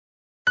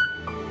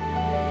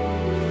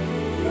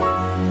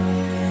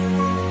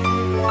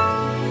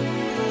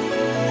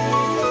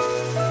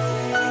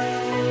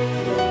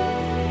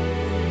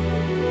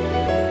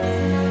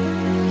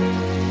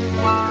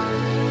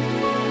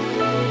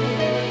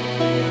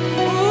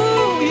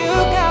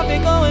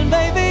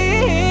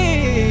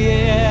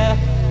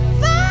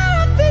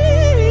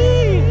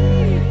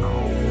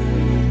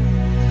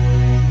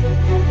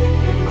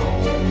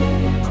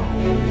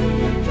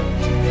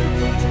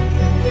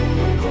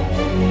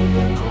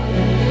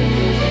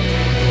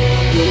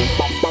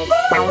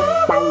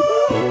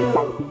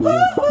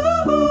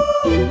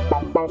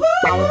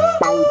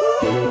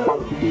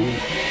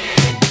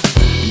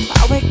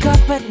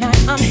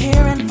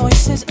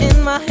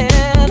my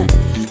head.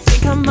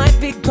 Think I might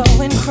be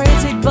going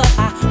crazy, but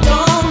I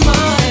don't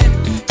mind.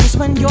 Cause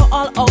when you're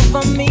all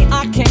over me,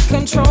 I can't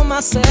control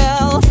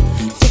myself.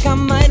 Think I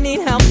might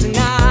need help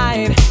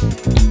tonight.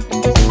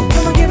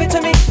 Come on, give it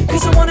to me,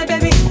 cause I want it,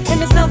 baby. And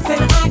there's nothing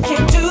I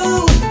can do.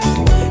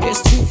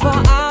 It's too far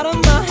out of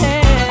my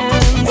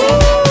hands.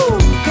 Ooh,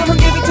 come on,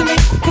 give it to me,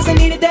 cause I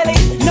need it daily.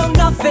 No,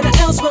 nothing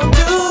else will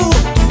do.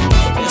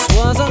 This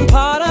wasn't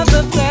part of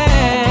the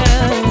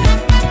plan.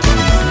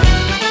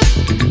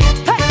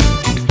 Hey,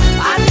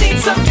 I need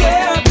some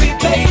therapy,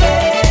 baby.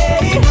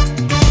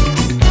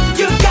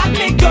 You got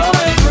me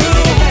going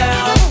through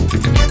hell.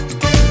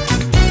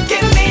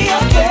 Give me a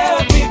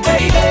therapy,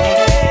 baby.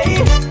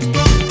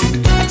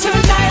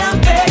 Tonight I'm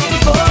begging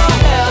for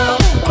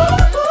help.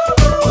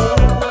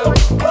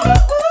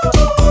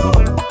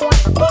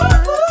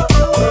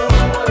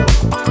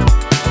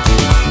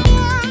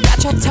 Got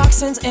your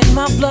toxins in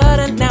my blood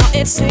and now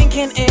it's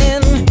sinking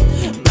in.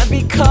 Might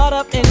be caught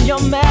up in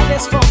your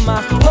madness for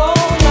my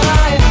whole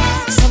life.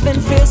 Something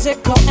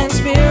physical and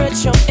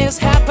spiritual is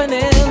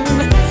happening.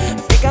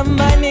 Think I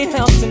might need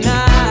help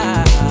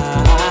tonight.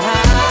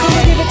 Come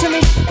on, give it to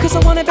me, cause I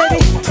want it,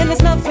 baby. And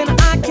there's nothing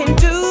I can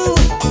do.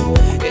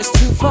 It's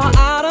too far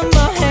out of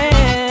my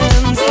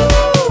hands.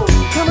 Ooh,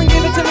 come and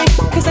give it to me,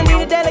 cause I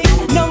need it daily.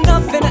 No,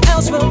 nothing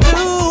else will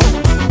do.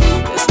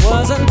 This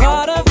wasn't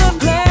part of the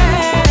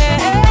plan.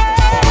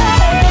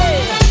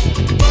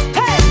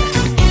 Hey,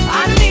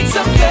 I need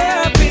some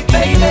therapy,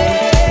 baby.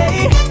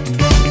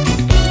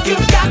 You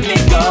got me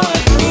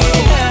going through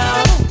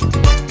hell.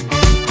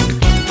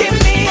 Give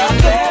me a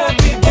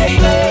therapy,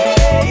 baby.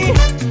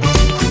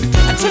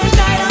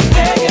 Tonight I'm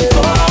begging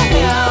for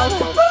help.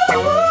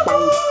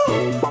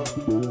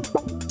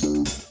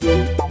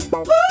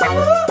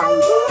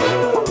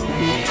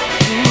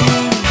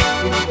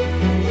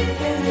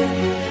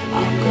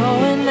 I'm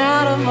going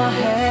out of my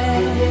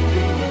head.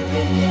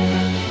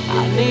 I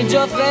need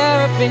your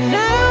therapy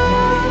now.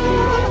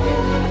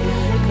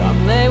 Come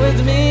lay with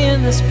me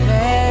in this bed.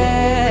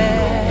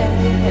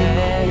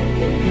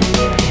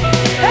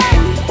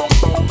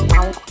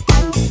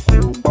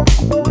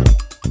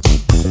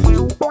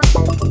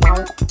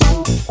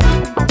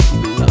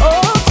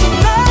 Oh,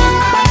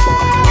 tonight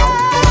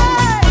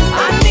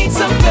I need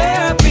some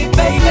therapy,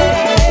 baby.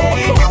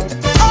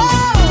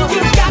 Oh,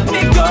 you got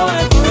me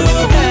going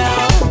through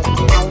hell.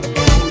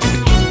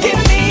 Give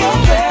me your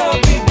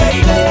therapy,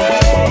 baby.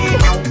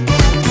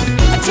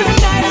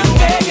 Tonight I'm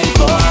begging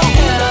for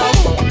help.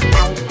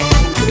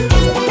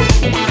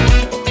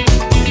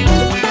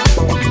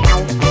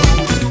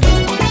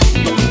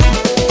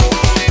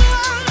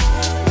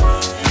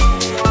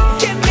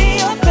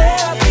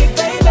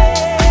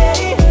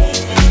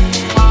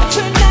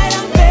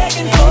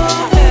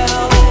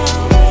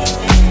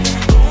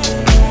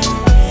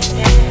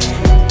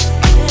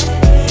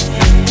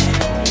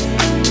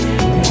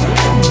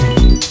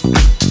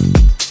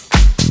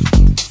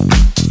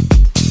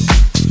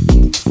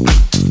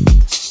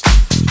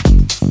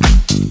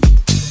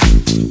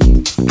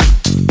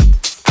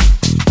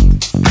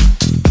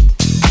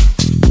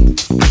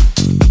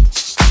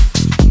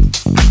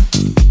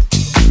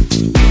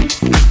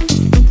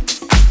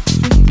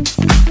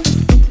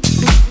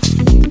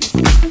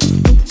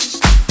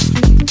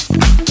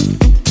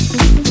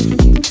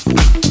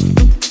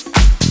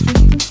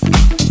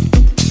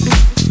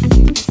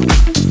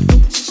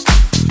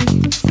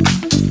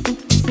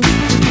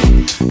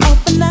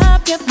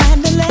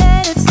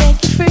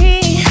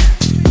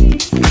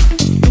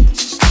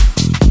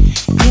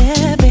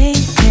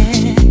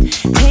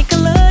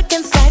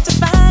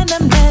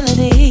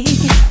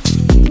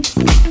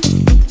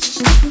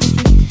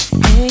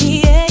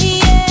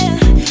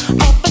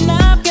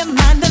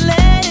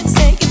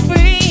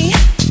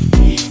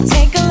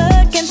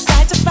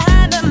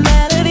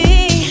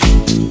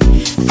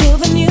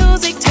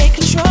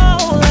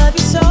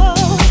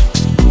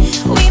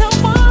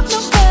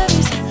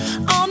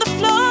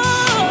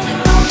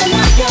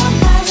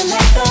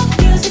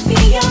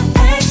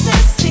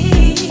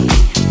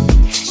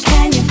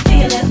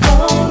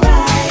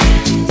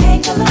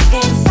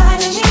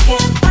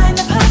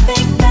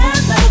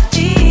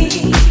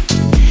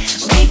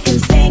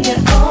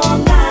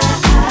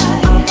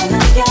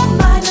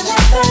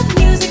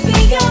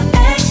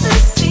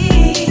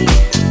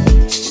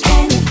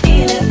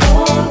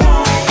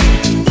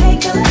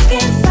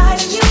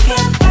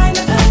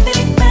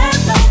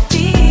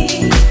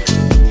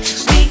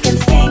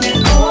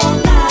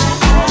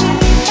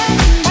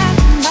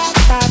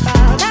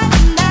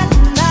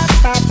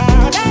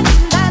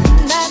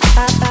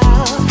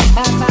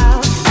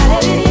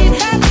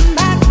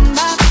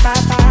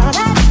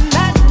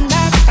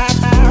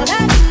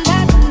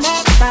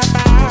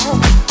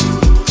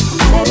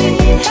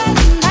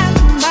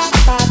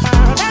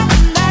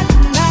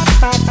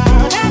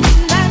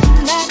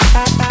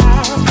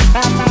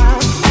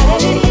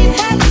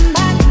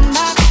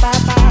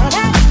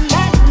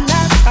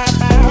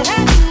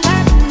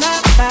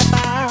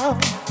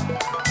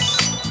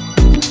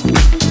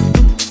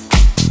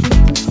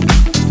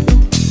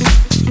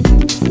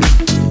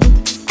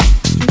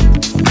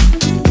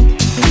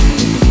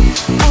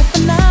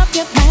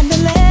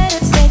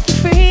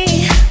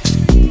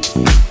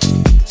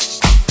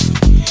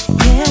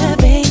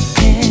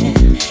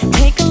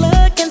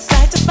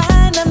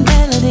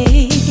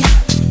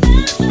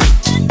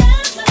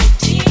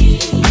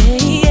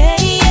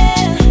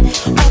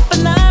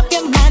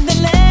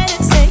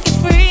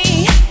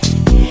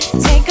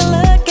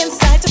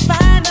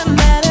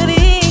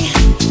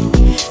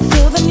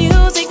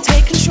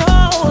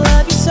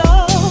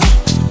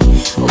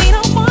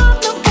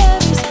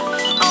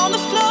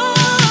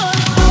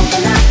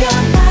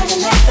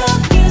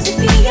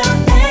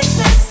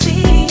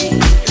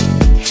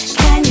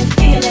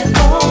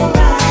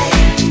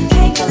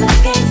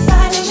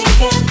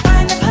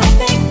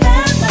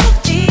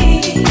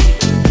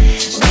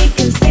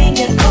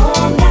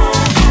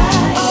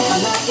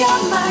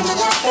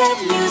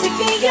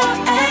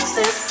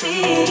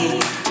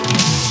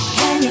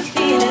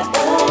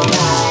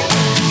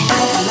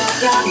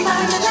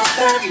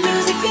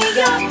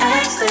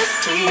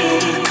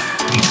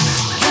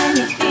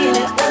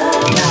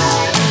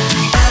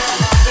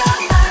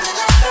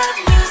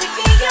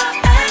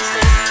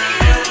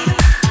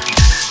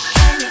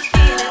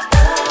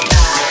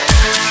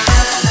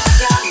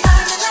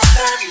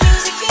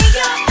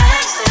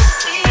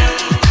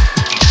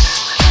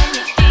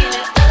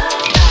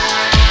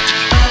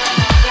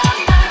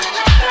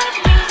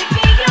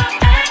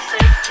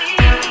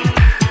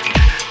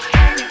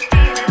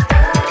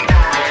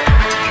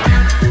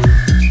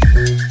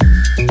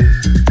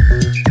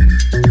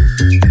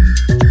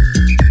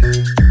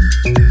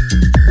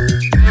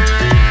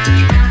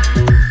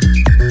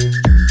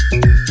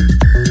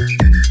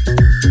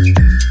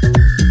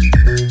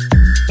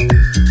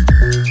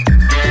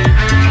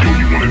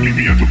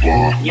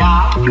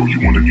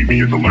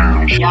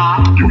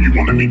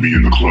 meet me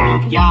in the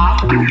club? Yeah.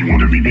 Yo, you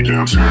wanna meet me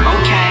downtown?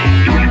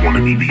 Okay. Yo, you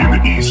wanna meet me in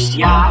the east?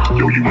 Yeah.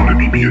 Yo, you wanna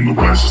meet me in the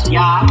west?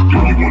 Yeah.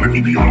 Yo, you wanna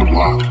meet me on the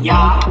block?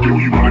 Yeah. Yo,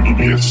 you wanna meet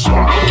me at the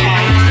spot?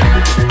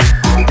 Okay.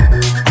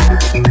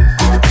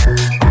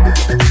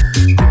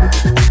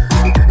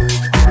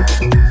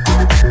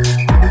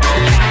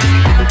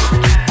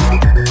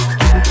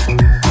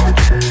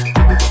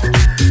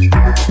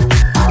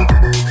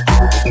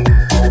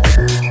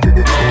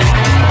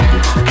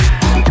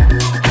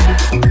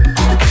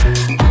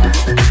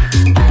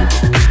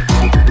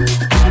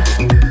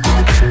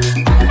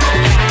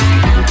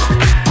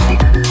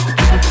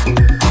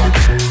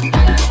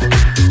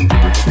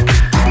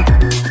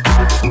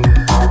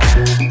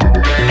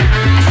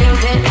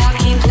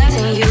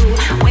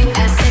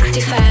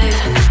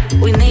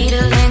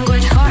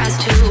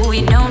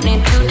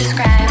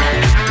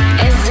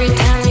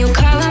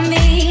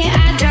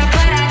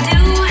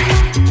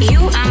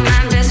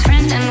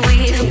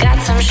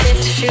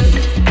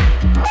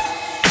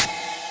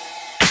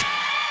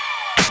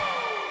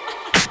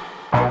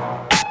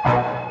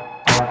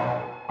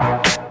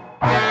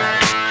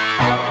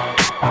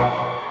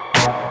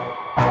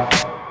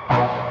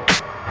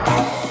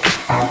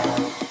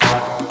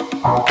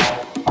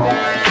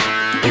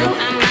 You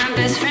are my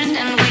best friend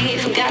and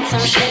we've got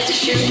some shit to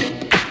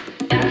shoot.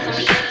 Got some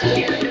shit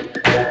to shoot.